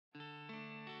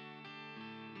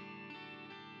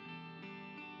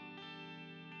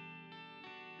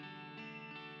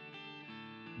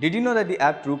Did you know that the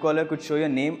app Truecaller could show your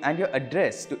name and your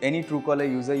address to any Truecaller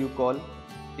user you call?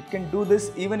 It can do this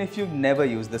even if you've never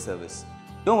used the service.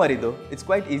 Don't worry though, it's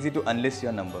quite easy to unlist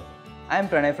your number. I am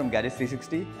Pranay from Gadgets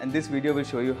 360 and this video will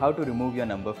show you how to remove your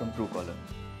number from Truecaller.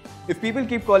 If people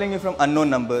keep calling you from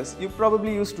unknown numbers, you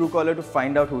probably use Truecaller to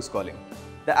find out who's calling.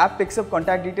 The app picks up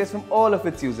contact details from all of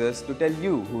its users to tell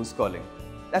you who's calling.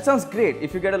 That sounds great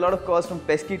if you get a lot of calls from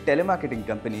pesky telemarketing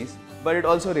companies, but it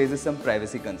also raises some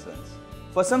privacy concerns.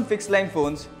 For some fixed line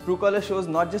phones, Truecaller shows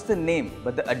not just the name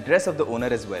but the address of the owner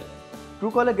as well.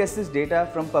 Truecaller gets this data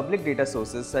from public data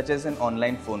sources such as an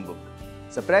online phone book.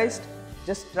 Surprised?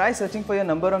 Just try searching for your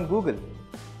number on Google.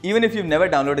 Even if you've never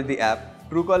downloaded the app,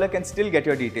 Truecaller can still get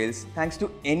your details thanks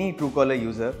to any Truecaller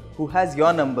user who has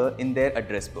your number in their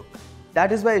address book.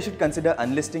 That is why you should consider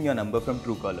unlisting your number from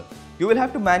Truecaller. You will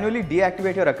have to manually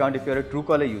deactivate your account if you're a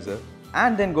Truecaller user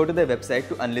and then go to their website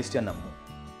to unlist your number.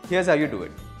 Here's how you do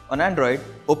it. On Android,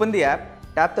 open the app,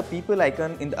 tap the people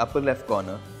icon in the upper left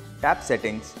corner, tap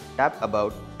Settings, tap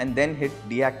About and then hit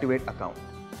Deactivate Account.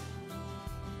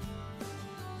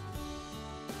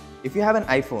 If you have an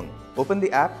iPhone, open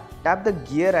the app, tap the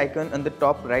gear icon on the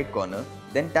top right corner,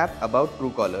 then tap About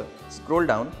Truecaller, scroll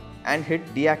down and hit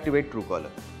Deactivate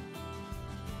Truecaller.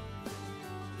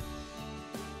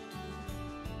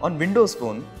 On Windows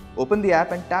Phone, open the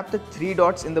app and tap the three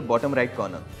dots in the bottom right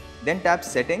corner. Then tap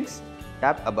Settings,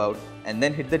 tap About and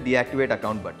then hit the Deactivate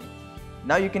Account button.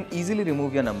 Now you can easily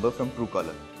remove your number from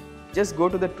Truecaller. Just go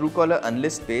to the Truecaller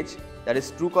Unlist page, that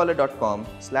is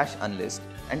truecaller.com/unlist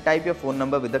and type your phone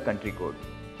number with the country code.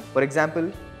 For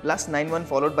example, +91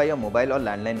 followed by your mobile or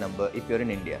landline number if you're in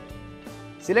India.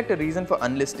 Select a reason for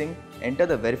unlisting, enter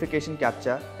the verification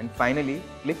captcha and finally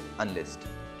click Unlist.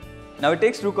 Now it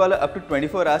takes Truecaller up to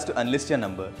 24 hours to unlist your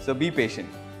number, so be patient.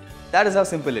 That is how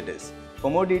simple it is. For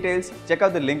more details, check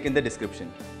out the link in the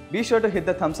description. Be sure to hit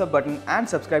the thumbs up button and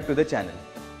subscribe to the channel.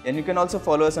 And you can also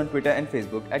follow us on Twitter and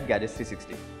Facebook at Gadgets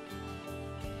 360.